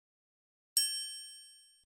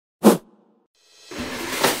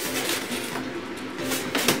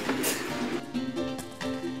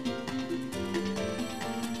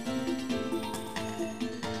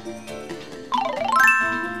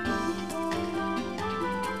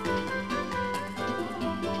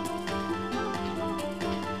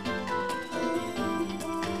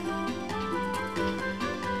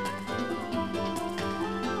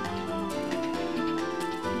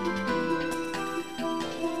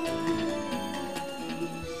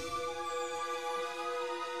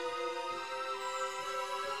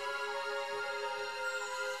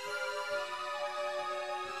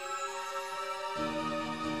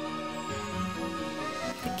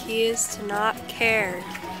tendency is to not care,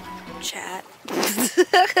 chat.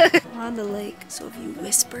 We're on the lake, so if you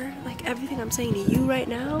whisper, like everything I'm saying to you right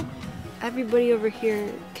now, everybody over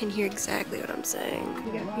here can hear exactly what I'm saying.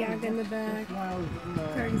 We got Bianca in the back,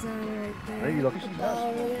 Cargazana right there, over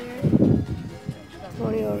there,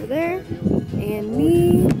 Tony over there, and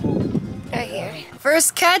me right here.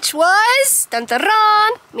 First catch was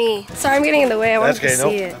me. Sorry, I'm getting in the way. I wanted to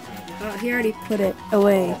see it. Oh, he already put it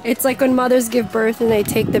away. It's like when mothers give birth and they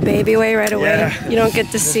take the baby away right away. Yeah. You don't get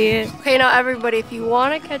to see it. Okay, now everybody, if you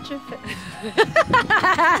want to catch a fish.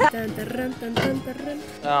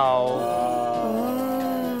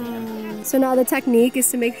 So now the technique is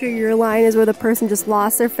to make sure your line is where the person just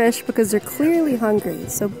lost their fish because they're clearly hungry.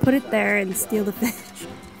 So put it there and steal the fish.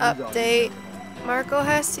 Update. Marco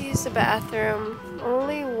has to use the bathroom.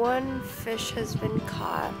 Only one fish has been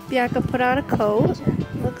caught. Bianca put on a coat.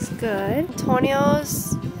 Looks good.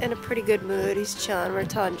 Antonio's in a pretty good mood. He's chilling. We're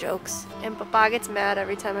telling jokes. And Papa gets mad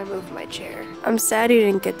every time I move my chair. I'm sad you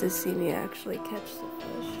didn't get to see me actually catch the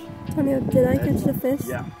fish. Antonio, did I catch the fish?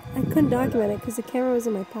 Yeah. I couldn't document it because the camera was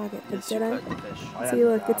in my pocket, but did I? See,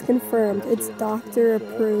 look, it's confirmed. It's doctor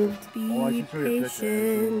approved. Be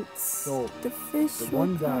patient. The fish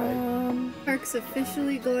will come. Park's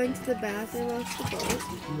officially going to the bathroom off the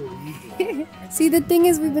boat. See, the thing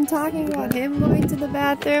is, we've been talking about him going to the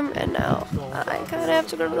bathroom, and now I kind of have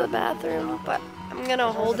to go to the bathroom, but I'm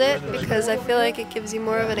gonna hold it because I feel like it gives you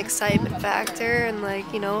more of an excitement factor and,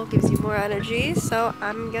 like, you know, gives you more energy. So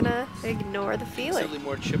I'm gonna ignore the feeling.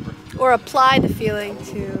 More chipper. Or apply the feeling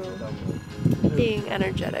to being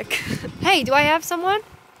energetic. Hey, do I have someone?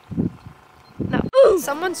 No.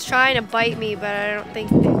 Someone's trying to bite me, but I don't think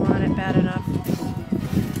they want it bad enough.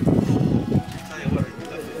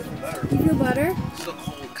 You feel better?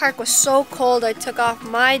 Kark was so cold I took off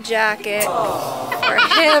my jacket for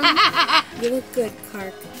him. You look good,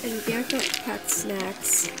 Kark. And Bianca got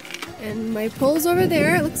snacks. And my pole's over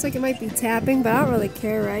there. It looks like it might be tapping, but I don't really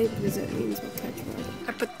care, right? Because it means we'll catch one.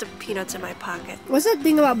 I put the peanuts in my pocket. What's that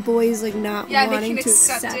thing about boys like not wanting to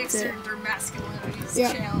accept it? Or their masculinity's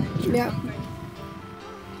challenge. Yeah.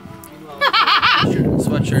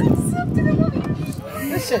 Sweatshirt.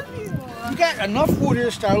 Listen. You got enough wood here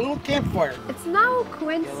to start a little campfire. It's no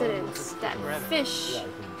coincidence that fish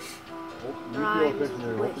rhymes with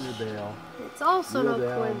wish. It's also no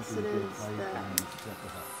coincidence that...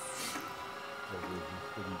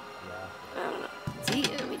 I don't know. See,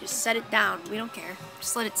 we just set it down. We don't care.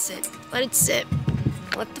 Just let it sit. Let it sit.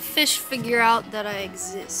 Let the fish figure out that I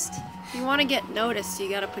exist. If you want to get noticed, you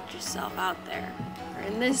gotta put yourself out there. Or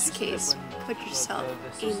in this case, put yourself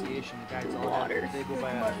in the water.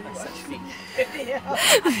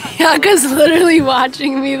 Bianca's literally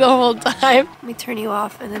watching me the whole time. Let me turn you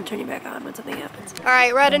off and then turn you back on when something happens.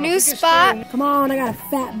 Alright, we're at a new spot. Come on, I got a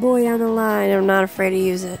fat boy on the line. I'm not afraid to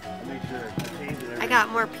use it. I got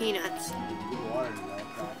more peanuts.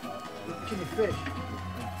 Can you fish?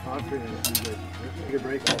 Take a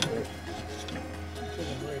break.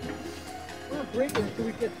 We're not breaking until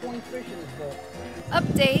we get 20 fish in this boat.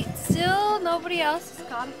 Update, still nobody else has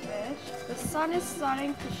caught a fish. The sun is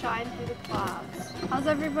starting to shine through the clouds. How's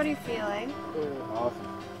everybody feeling?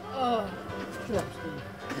 Awesome. Oh.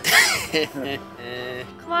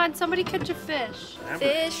 Come on, somebody catch a fish.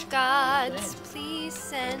 Fish gods, please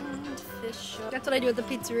send fish. That's what I do at the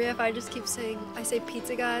pizzeria. If I just keep saying, I say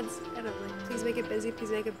pizza gods, and I'm like, please make it busy,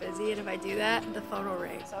 please make it busy. And if I do that, the phone will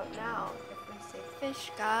ring. So now, if we say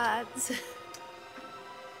fish gods.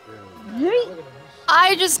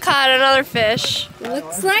 I just caught another fish.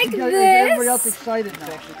 Looks like this. Everybody else excited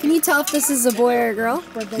now. Can you tell if this is a boy or a girl?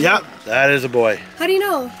 Yep, that is a boy. How do you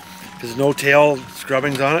know? There's no tail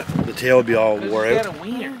scrubbings on it. The tail would be all wore out. Got a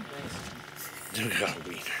wiener. Got a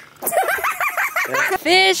wiener.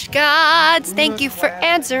 Fish gods, thank you for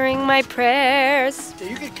answering my prayers. Yeah,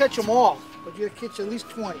 you can catch them all, but you gotta catch at least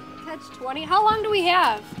 20. Catch 20? How long do we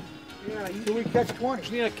have? Yeah, until we catch 20.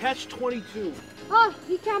 We need to catch 22. Oh,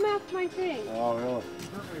 he came after my thing. Oh, really?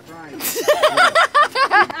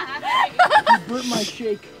 You burnt my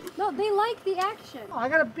shake. No, they like the action. Oh, I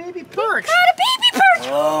got a baby perch. Got a baby perch.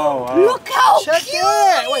 Oh, wow. Look how Check cute.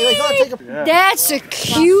 that. Wait, gotta take a... Yeah. That's a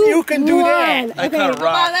cute You can do that. one. I caught a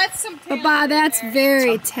rock. Wow, that's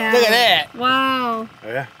very talented. Look at that. Wow. Oh,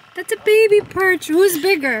 yeah? That's a baby perch. Who's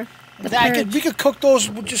bigger? The perch. We could cook those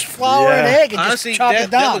with just flour Yeah. and egg and Honestly, just chop it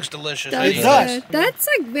down. that looks delicious. That's It does. good. That's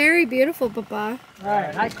like very beautiful, Papa.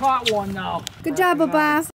 Alright, I caught one now. Good job,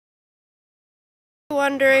 Papa.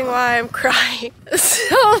 Wondering why I'm crying.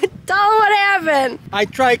 So tell them what happened. I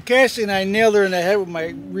tried casting and I nailed her in the head with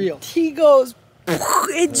my reel. He goes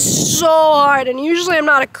It's so hard, and usually I'm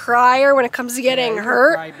not a crier when it comes to getting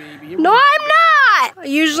hurt. No, I'm not!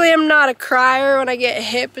 Usually I'm not a crier when I get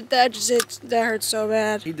hit, but that hurts so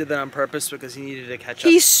bad. He did that on purpose because he needed to catch up.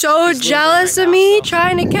 He's so jealous of me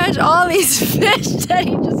trying to catch all these fish that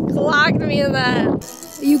he just clocked me in the head.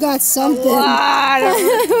 You got something.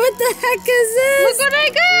 What the heck is this? Look what I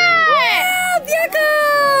got! Bianca!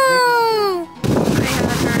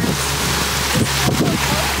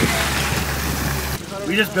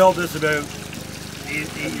 We just built this about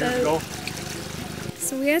eight years ago.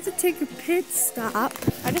 So we have to take a pit stop.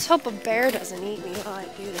 I just hope a bear doesn't eat me while I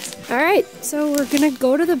do this. All right, so we're gonna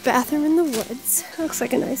go to the bathroom in the woods. Looks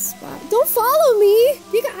like a nice spot. Don't follow me.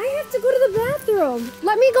 I have to go to the bathroom.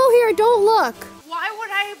 Let me go here, don't look. Why would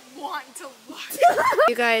I want to look?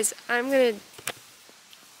 You guys, I'm gonna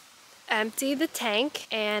empty the tank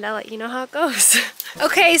and I'll let you know how it goes.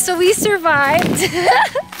 Okay, so we survived.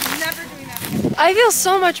 Never doing that. I feel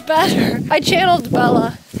so much better. I channeled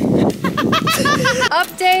Bella.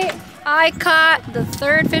 Update, I caught the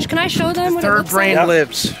third fish. Can I show them what it looks like? Third brain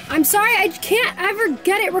lives. I'm sorry, I can't ever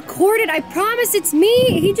get it recorded. I promise it's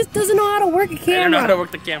me. He just doesn't know how to work a camera. I don't know how to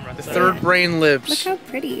work the camera. The third brain lives. Look how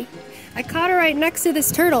pretty. I caught her right next to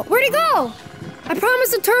this turtle. Where'd he go? I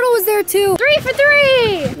promised the turtle was there too. 3 for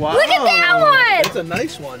 3. Wow. Look at that one. That's a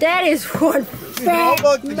nice one. That is one fat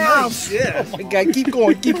mouse. Yeah. Oh my God, keep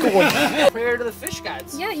going, keep going. Prayer to the fish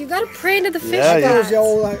gods. Yeah, you gotta pray to the fish Yeah, yeah. gods. There's the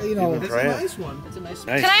old, you know. That's a nice one. That's a nice one.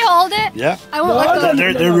 Nice. Can I hold it? Yeah. I won't let go.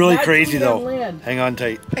 They're really crazy though. Hang on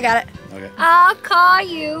tight. I got it. Okay. I'll call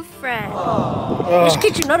you friend. I should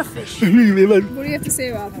get you another fish. What do you have to say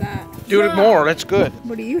about that? Do it more. That's good.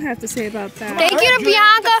 What do you have to say about that? Thank you to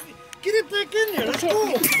Bianca. Get it back in there, let's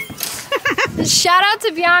go. Shout out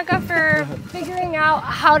to Bianca for figuring out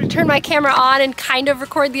how to turn my camera on and kind of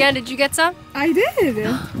record the end. Did you get some? I did.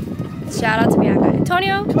 Shout out to Bianca.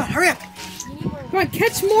 Antonio? Come on, hurry up. Come on,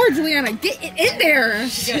 catch more, Giuliana. Get it in there.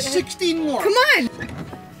 You got 16 more. Come on.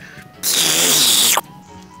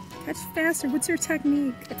 Catch faster. What's your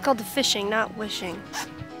technique? It's called the fishing, not wishing.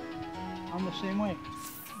 I'm the same way.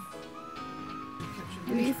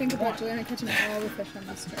 What do you think about Giuliana catching all the fish on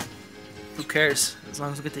this trip? Who cares? As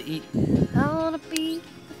long as we get to eat. I wanna be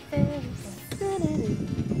the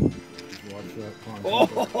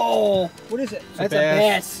Oh, what is it? That's a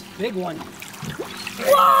bass. Big one.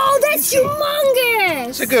 Whoa, that's humongous!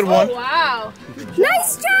 It's a good one. Oh, wow.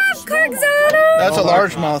 Nice job, Kirkzana! That's a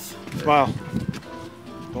largemouth. Smile.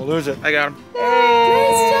 Don't lose it. I got him.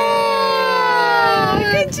 Nice job!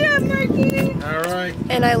 Good job, Marky! All right.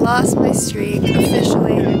 And I lost my streak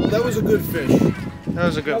officially. That was a good fish. That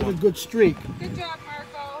was a good That was a one. good streak. Good job,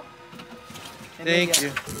 Marco. Thank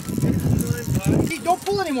you. Hey, don't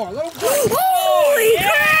pull anymore. Let him go. Holy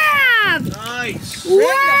crap! Nice. Wow!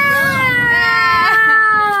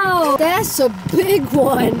 That's a big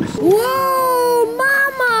one. Whoa,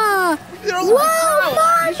 mama! Whoa,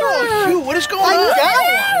 mama! Shoot, what is going I on? love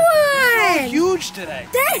that one! Huge today.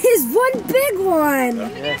 That is one big one.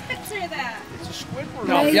 Let me get a picture of that. It's a Squidward.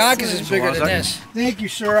 No, Nice Bianca's one. is bigger than this. Thank you,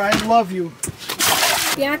 sir. I love you.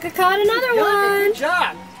 Bianca caught another one. Good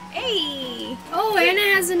job. Hey. Oh, and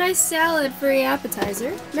it has a nice salad for your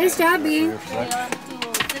appetizer. Nice job, B.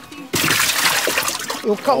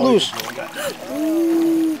 It'll cut loose.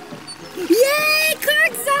 Yay,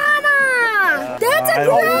 Kirkzana! That's a I great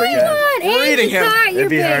don't one! think We're And eating you him. caught your It'd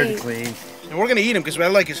be hard to bait. clean. And we're gonna eat him because I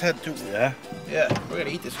like his head too. Yeah. Yeah, we're gonna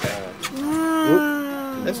eat this guy.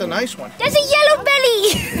 Wow. That's a nice one. That's a yellow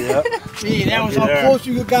belly! Yep. See, that was how There. close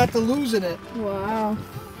you got to losing it. Wow.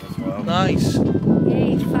 Nice.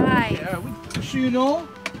 Yay, 5. Yeah, So you know,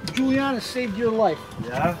 Giuliana saved your life.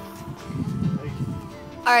 Yeah.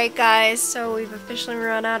 Alright guys, so we've officially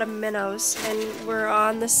run out of minnows and we're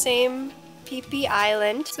on the same PP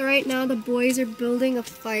island. So right now the boys are building a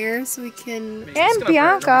fire so we can... And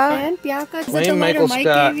Bianca! Is that the lighter Mike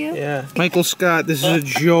gave you? Yeah. Michael Scott, this is a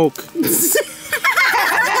joke.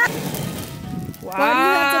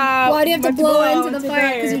 Why do you have to blow into the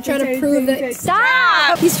fire? Because you're trying to prove that...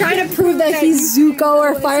 Stop! He's trying to prove that he's Zuko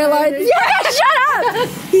or Firelight. Yeah, shut up!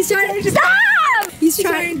 He's trying to... Stop! He's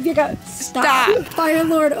trying to... Stop! Fire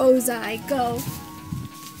Lord Ozai, go.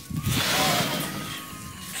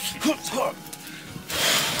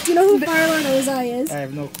 Do you know who Fire Lord Ozai is? I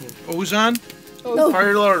have no clue. Ozon? No.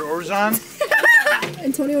 Fire Lord Ozon?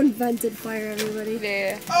 Antonio invented fire, everybody.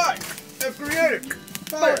 Yeah. I am created.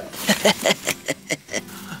 Fire.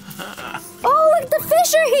 Oh, look, the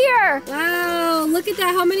fish are here! Wow, look at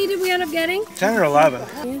that. How many did we end up getting? 10 or 11.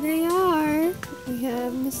 Here they are. We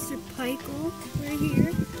have Mr. Pikel right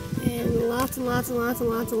here. And lots and lots and lots and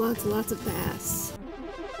lots and lots and lots of bass.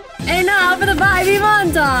 And now for the 5e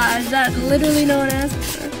montage that literally no one asked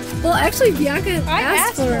for. Well, actually, Bianca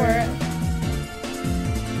asked for it.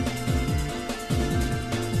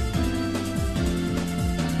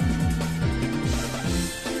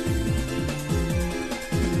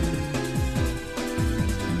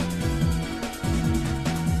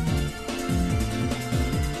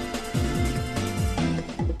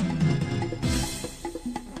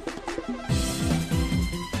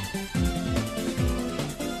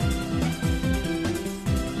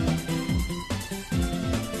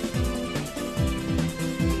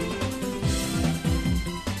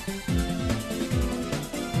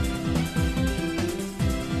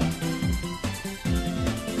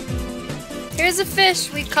 Here's a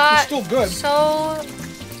fish we caught still good. so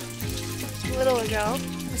little ago.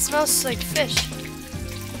 It smells like fish.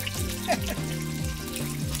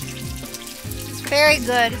 It's very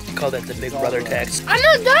good. Call that the big brother tax. I'm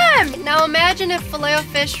not done! Now imagine if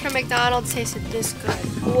Filet-O-Fish from McDonald's tasted this good.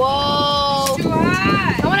 Whoa!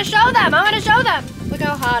 I want to show them! I want to show them! Look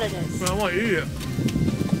how hot it is. I want to eat it.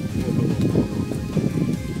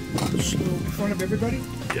 In front of everybody?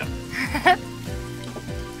 Yeah.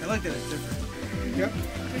 I like that it's different. Yep.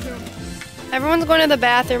 Everyone's going to the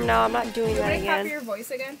bathroom now. I'm not doing that again. Copy your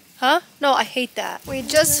voice again? Huh? No, I hate that. We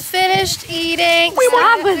just finished eating.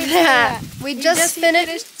 Stop with that. We just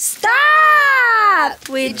finished. Stop!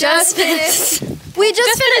 We just finished. We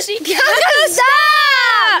just finished eating.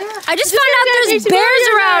 Stop! I just found out there's bears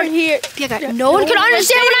around here. No one can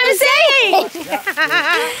understand what I'm saying.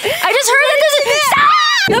 I just heard that there's a... Stop!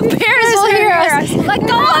 The bears will hear us. Let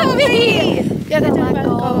go of me. Let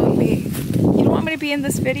go of me. You don't want me to be in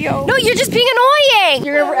this video? No, you're just being annoying.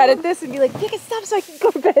 You're gonna edit this and be like, Pick, stop so I can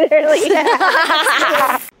go to bed early.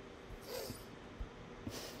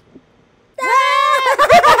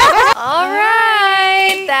 All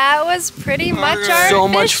right, that was pretty much our So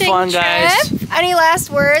much fishing fun, guys. trip. Any last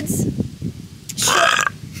words?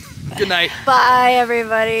 Good night. Bye,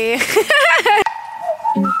 everybody.